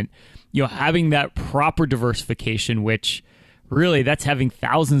retirement. Having that proper diversification, which really that's having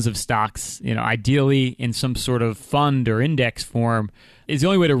thousands of stocks, ideally in some sort of fund or index form, is the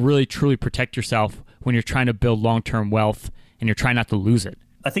only way to really truly protect yourself when you're trying to build long-term wealth and you're trying not to lose it.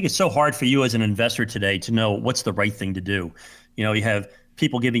 I think it's so hard for you as an investor today to know what's the right thing to do. You have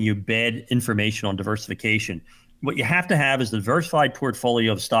people giving you bad information on diversification. What you have to have is a diversified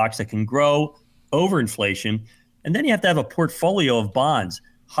portfolio of stocks that can grow over inflation. And then you have to have a portfolio of bonds,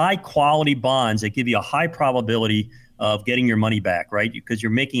 high quality bonds that give you a high probability of getting your money back, right? Because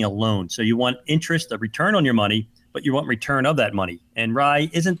you're making a loan. So you want interest, a return on your money, but you want return of that money. And Rye,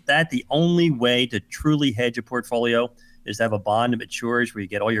 isn't that the only way to truly hedge a portfolio, is to have a bond that matures where you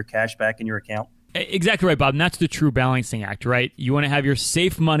get all your cash back in your account? Exactly right, Bob. And that's the true balancing act, right? You want to have your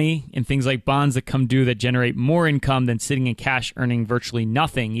safe money in things like bonds that come due that generate more income than sitting in cash earning virtually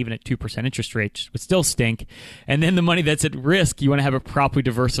nothing, even at 2% interest rates, would still stink. And then the money that's at risk, you want to have it properly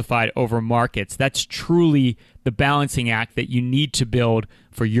diversified over markets. That's truly the balancing act that you need to build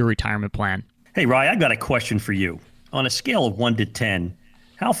for your retirement plan. Hey, Rye, I got a question for you. On a scale of 1 to 10,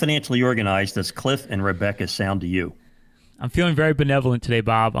 how financially organized does Cliff and Rebecca sound to you? I'm feeling very benevolent today,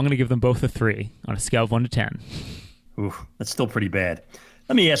 Bob. I'm going to give them both a 3 on a scale of 1 to 10. Ooh, that's still pretty bad.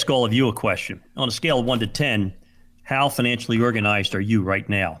 Let me ask all of you a question. On a scale of 1 to 10, how financially organized are you right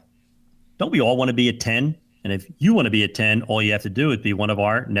now? Don't we all want to be a 10? And if you want to be a 10, all you have to do is be one of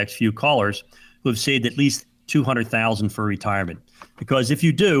our next few callers who have saved at least $200,000 for retirement. Because if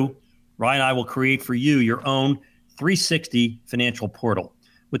you do, Ryan and I will create for you your own 360 financial portal,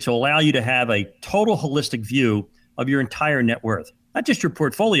 which will allow you to have a total holistic view of your entire net worth, not just your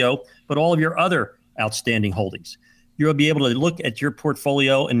portfolio, but all of your other outstanding holdings. You'll be able to look at your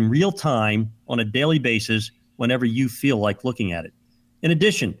portfolio in real time on a daily basis whenever you feel like looking at it. In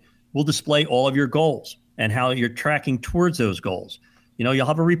addition, we'll display all of your goals and how you're tracking towards those goals. You'll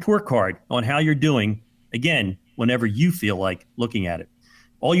have a report card on how you're doing, again, whenever you feel like looking at it.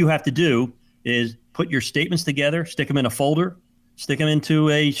 All you have to do is put your statements together, stick them in a folder, stick them into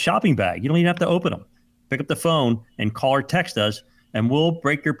a shopping bag. You don't even have to open them. Pick up the phone and call or text us, and we'll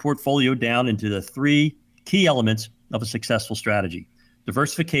break your portfolio down into the 3 key elements of a successful strategy: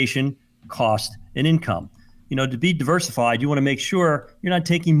 diversification, cost, and income. To be diversified, you want to make sure you're not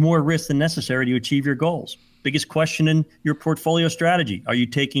taking more risk than necessary to achieve your goals. Biggest question in your portfolio strategy: are you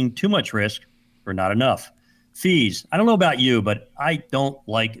taking too much risk or not enough? Fees. I don't know about you, but I don't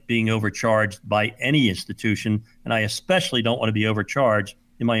like being overcharged by any institution, and I especially don't want to be overcharged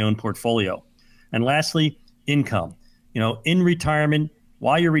in my own portfolio. And lastly, income. In retirement,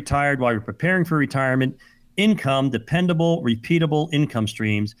 while you're retired, while you're preparing for retirement, income, dependable, repeatable income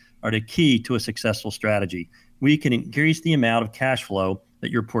streams are the key to a successful strategy. We can increase the amount of cash flow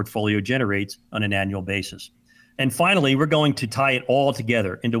that your portfolio generates on an annual basis. And finally, we're going to tie it all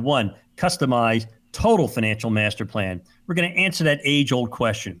together into one customized total financial master plan. We're going to answer that age-old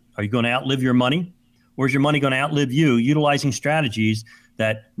question. Are you going to outlive your money? Or is your money going to outlive you, utilizing strategies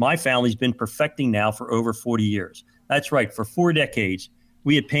that my family's been perfecting now for over 40 years? That's right. For 4 decades,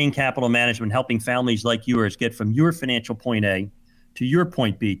 we at Payne Capital Management helping families like yours get from your financial point A to your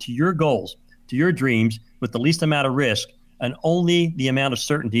point B, to your goals, to your dreams with the least amount of risk and only the amount of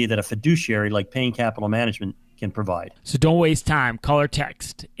certainty that a fiduciary like Payne Capital Management can provide. So don't waste time. Call or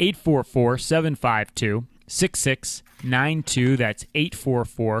text 844-752-6692. That's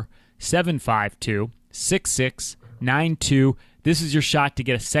 844-752-6692. This is your shot to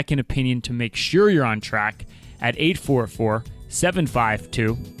get a second opinion to make sure you're on track at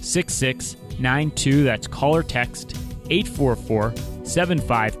 844-752-6692. That's call or text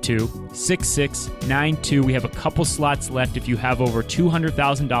 844-752-6692. We have a couple slots left if you have over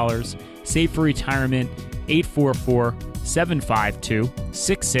 $200,000 saved for retirement.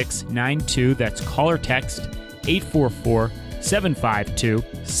 844-752-6692. That's call or text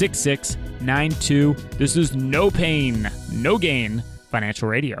 844-752-6692. This is no pain, no gain financial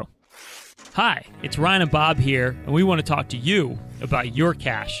radio. Hi, it's Ryan and Bob here, and we want to talk to you about your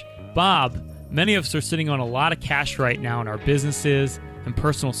cash. Bob, many of us are sitting on a lot of cash right now in our businesses and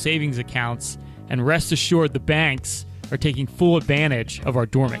personal savings accounts, and rest assured the banks are taking full advantage of our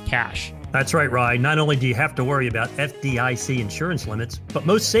dormant cash. That's right, Ryan. Not only do you have to worry about FDIC insurance limits, but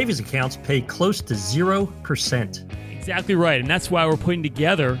most savings accounts pay close to 0%. Exactly right, and that's why we're putting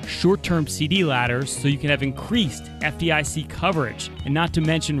together short-term CD ladders so you can have increased FDIC coverage, and not to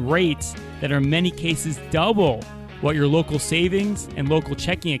mention rates that are in many cases double what your local savings and local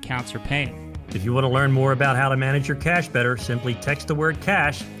checking accounts are paying. If you want to learn more about how to manage your cash better, simply text the word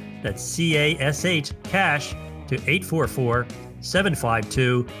CASH, that's CASH, cash, to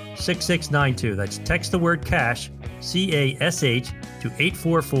 844-752-6692. That's text the word cash, CASH, to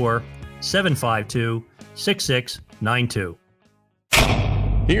 844-752-6692.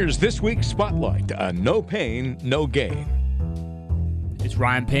 Here's this week's Spotlight on No Pain, No Gain. It's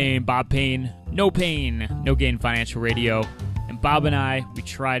Ryan Payne, Bob Payne, No Pain, No Gain Financial Radio. And Bob and I, we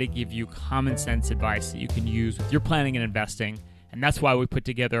try to give you common sense advice that you can use with your planning and investing. And that's why we put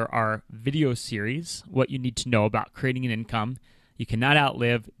together our video series, What You Need to Know About Creating an Income You Cannot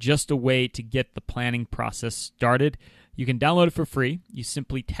Outlive, just a way to get the planning process started. You can download it for free. You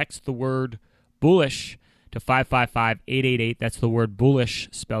simply text the word bullish to 555-888. That's the word bullish,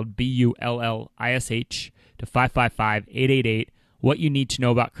 spelled B-U-L-L-I-S-H, to 555-888. What you need to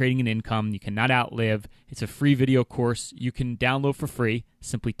know about creating an income you cannot outlive. It's a free video course you can download for free.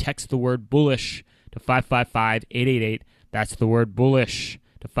 Simply text the word bullish to 555-888. That's the word bullish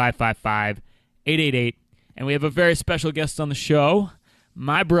to 555-888. And we have a very special guest on the show,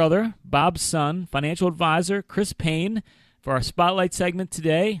 my brother, Bob's son, financial advisor, Chris Payne, for our Spotlight segment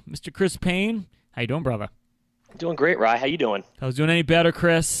today. Mr. Chris Payne, how you doing, brother? Doing great, Rye. How you doing? If I was doing any better,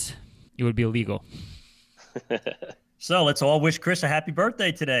 Chris, it would be illegal. So let's all wish Chris a happy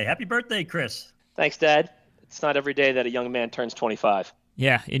birthday today. Happy birthday, Chris. Thanks, Dad. It's not every day that a young man turns 25.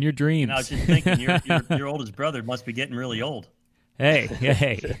 Yeah, in your dreams. And I was just thinking, your oldest brother must be getting really old. Hey.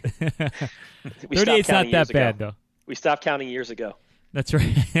 38's not that bad, though. We stopped counting years ago. That's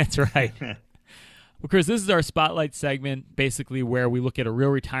right. That's right. Well, Chris, this is our Spotlight segment, basically where we look at a real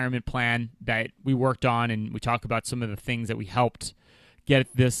retirement plan that we worked on, and we talk about some of the things that we helped get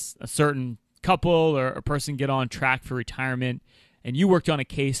a certain couple or a person get on track for retirement. And you worked on a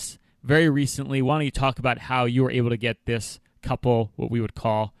case very recently. Why don't you talk about how you were able to get this couple, what we would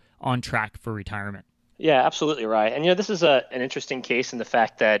call, on track for retirement? Yeah, absolutely, right. And this is an interesting case in the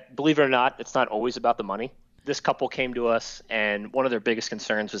fact that, believe it or not, it's not always about the money. This couple came to us, and one of their biggest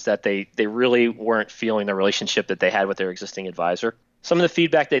concerns was that they really weren't feeling the relationship that they had with their existing advisor. Some of the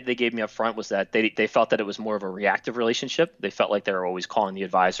feedback they gave me up front was that they felt that it was more of a reactive relationship. They felt like they were always calling the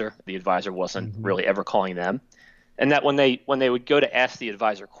advisor. The advisor wasn't really ever calling them. And that when they would go to ask the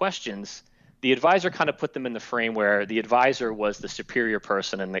advisor questions, the advisor kind of put them in the frame where the advisor was the superior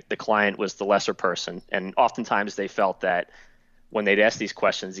person and the client was the lesser person. And oftentimes they felt that when they'd ask these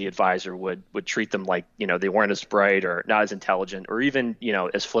questions, the advisor would treat them like, they weren't as bright or not as intelligent, or even,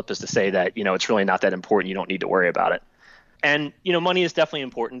 as flip as to say that, it's really not that important. You don't need to worry about it. And, money is definitely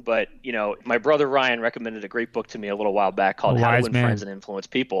important. But, my brother Ryan recommended a great book to me a little while back called How to Win Friends and Influence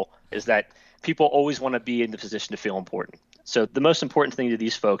People, is that people always want to be in the position to feel important. So the most important thing to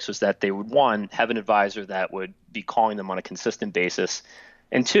these folks was that they would, one, have an advisor that would be calling them on a consistent basis,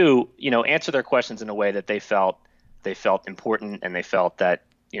 and two, answer their questions in a way that they felt important, and they felt that,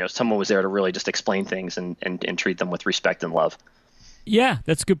 someone was there to really just explain things and treat them with respect and love. Yeah,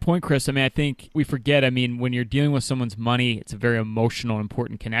 that's a good point, Chris. I think we forget, when you're dealing with someone's money, it's a very emotional,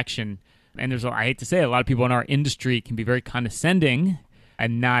 important connection. And I hate to say it, a lot of people in our industry can be very condescending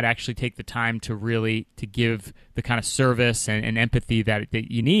and not actually take the time to give the kind of service and empathy that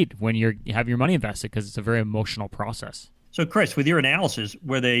you need when you have your money invested, because it's a very emotional process. So, Chris, with your analysis,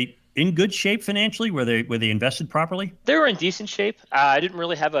 were they in good shape financially? Were they invested properly? They were in decent shape. I didn't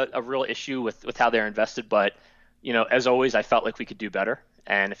really have a real issue with how they're invested, but as always, I felt like we could do better.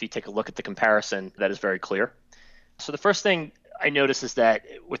 And if you take a look at the comparison, that is very clear. So the first thing I noticed is that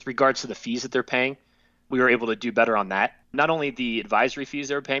with regards to the fees that they're paying, we were able to do better on that. Not only the advisory fees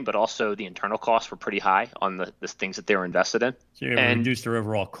they were paying, but also the internal costs were pretty high on the things that they were invested in. So you reduced their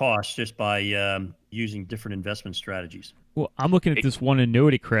overall costs just by using different investment strategies. Well, I'm looking at this one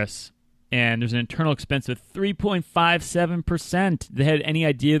annuity, Chris, and there's an internal expense of 3.57%. They had any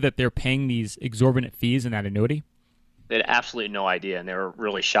idea that they're paying these exorbitant fees in that annuity? They had absolutely no idea, and they were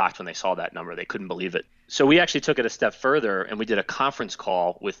really shocked when they saw that number. They couldn't believe it. So we actually took it a step further, and we did a conference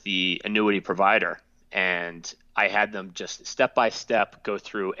call with the annuity provider, and I had them just step by step go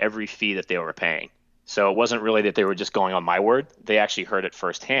through every fee that they were paying. So it wasn't really that they were just going on my word. They actually heard it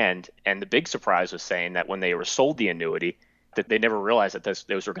firsthand. And the big surprise was saying that when they were sold the annuity, that they never realized that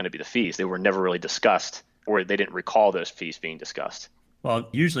those were going to be the fees. They were never really discussed, or they didn't recall those fees being discussed. Well,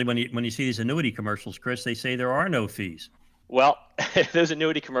 usually when you see these annuity commercials, Chris, they say there are no fees. Well, those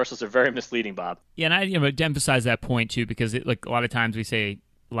annuity commercials are very misleading, Bob. Yeah, and I to emphasize that point too, because a lot of times we say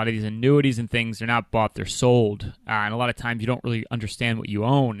a lot of these annuities and things, they're not bought, they're sold. And a lot of times you don't really understand what you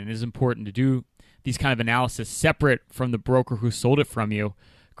own, and it is important to do these kind of analysis separate from the broker who sold it from you.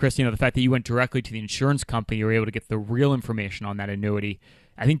 Chris, the fact that you went directly to the insurance company, you were able to get the real information on that annuity.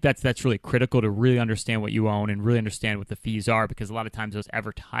 I think that's really critical to really understand what you own and really understand what the fees are, because a lot of times those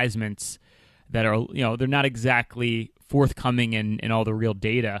advertisements, that are, they're not exactly forthcoming in all the real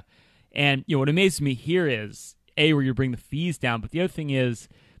data. And, what amazes me here is, A, where you bring the fees down, but the other thing is,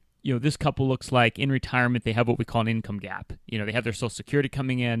 this couple looks like in retirement they have what we call an income gap. They have their Social Security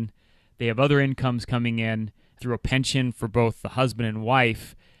coming in, they have other incomes coming in through a pension for both the husband and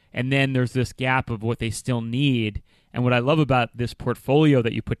wife, and then there's this gap of what they still need. And what I love about this portfolio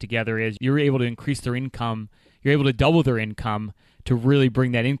that you put together is you're able to increase their income, you're able to double their income to really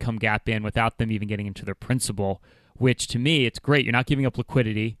bring that income gap in without them even getting into their principal, which to me, it's great. You're not giving up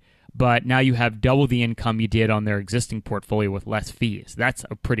liquidity, but now you have double the income you did on their existing portfolio with less fees. That's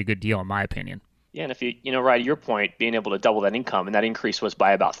a pretty good deal in my opinion. Yeah, and if right to your point, being able to double that income, and that increase was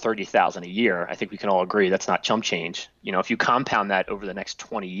by about $30,000 a year, I think we can all agree that's not chump change. If you compound that over the next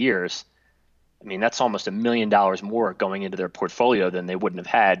 20 years, that's almost $1 million more going into their portfolio than they wouldn't have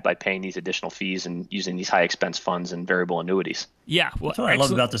had by paying these additional fees and using these high expense funds and variable annuities. Yeah, well, that's what I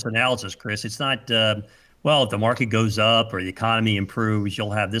love about this analysis, Chris. It's not, if the market goes up or the economy improves,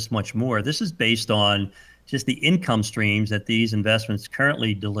 you'll have this much more. This is based on just the income streams that these investments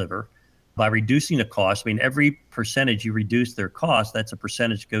currently deliver. By reducing the cost, every percentage you reduce their cost, that's a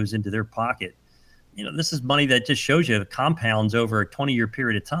percentage goes into their pocket. This is money that just shows you it compounds over a 20-year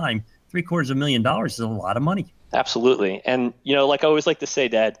period of time. $750,000 is a lot of money. Absolutely. And, like I always like to say,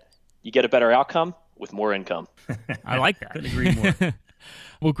 Dad, you get a better outcome with more income. I like that. Couldn't agree more.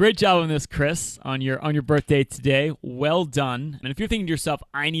 Well, great job on this, Chris, on your birthday today. Well done. And if you're thinking to yourself,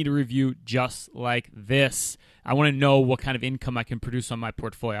 I need a review just like this, I want to know what kind of income I can produce on my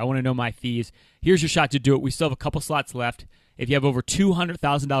portfolio, I want to know my fees, here's your shot to do it. We still have a couple slots left. If you have over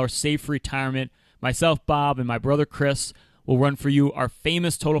 $200,000 saved for retirement, myself, Bob, and my brother Chris will run for you our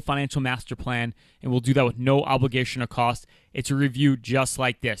famous Total Financial Master Plan, and we'll do that with no obligation or cost. It's a review just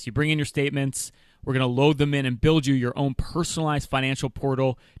like this. You bring in your statements, we're going to load them in and build you your own personalized financial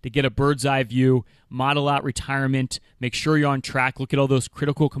portal to get a bird's eye view, model out retirement, make sure you're on track, look at all those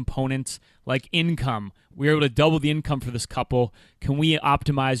critical components like income. We were able to double the income for this couple. Can we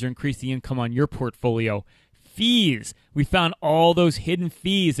optimize or increase the income on your portfolio? Fees. We found all those hidden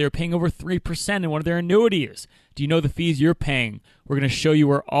fees. They were paying over 3% in one of their annuities. Do you know the fees you're paying? We're going to show you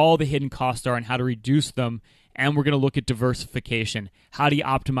where all the hidden costs are and how to reduce them. And we're going to look at diversification. How do you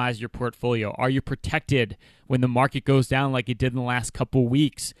optimize your portfolio? Are you protected when the market goes down like it did in the last couple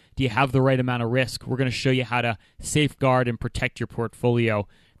weeks? Do you have the right amount of risk? We're going to show you how to safeguard and protect your portfolio.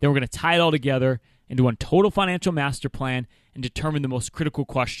 Then we're going to tie it all together into one total financial master plan and determine the most critical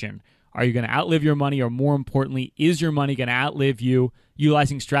question. Are you going to outlive your money, or more importantly, is your money going to outlive you?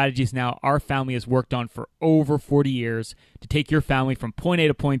 Utilizing strategies now our family has worked on for over 40 years to take your family from point A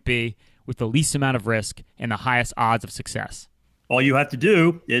to point B with the least amount of risk and the highest odds of success. All you have to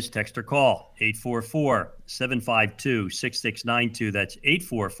do is text or call 844-752-6692. That's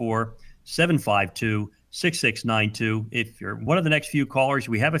 844-752-6692. If you're one of the next few callers,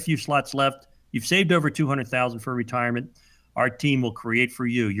 we have a few slots left. You've saved over $200,000 for retirement. Our team will create for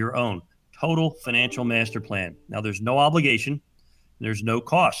you your own total financial master plan. Now, there's no obligation. There's no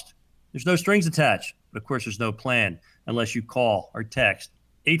cost. There's no strings attached. But, of course, there's no plan unless you call or text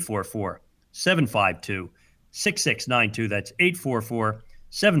 844-752-6692. That's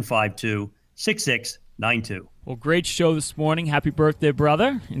 844-752-6692. Well, great show this morning. Happy birthday,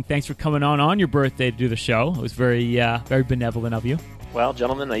 brother. And thanks for coming on your birthday to do the show. It was very benevolent of you. Well,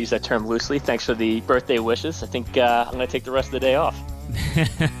 gentlemen, I use that term loosely. Thanks for the birthday wishes. I think I'm going to take the rest of the day off.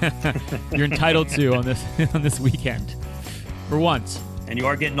 You're entitled to on this weekend. For once. And you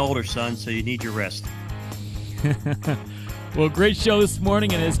are getting older, son, so you need your rest. Well, great show this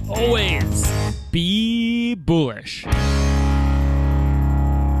morning, and as always, be bullish.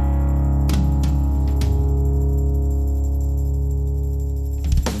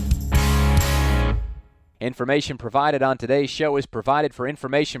 Information provided on today's show is provided for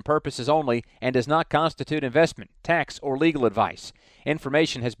information purposes only and does not constitute investment, tax, or legal advice.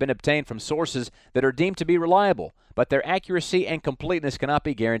 Information has been obtained from sources that are deemed to be reliable, but their accuracy and completeness cannot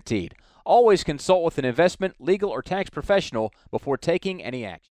be guaranteed. Always consult with an investment, legal, or tax professional before taking any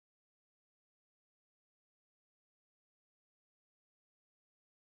action.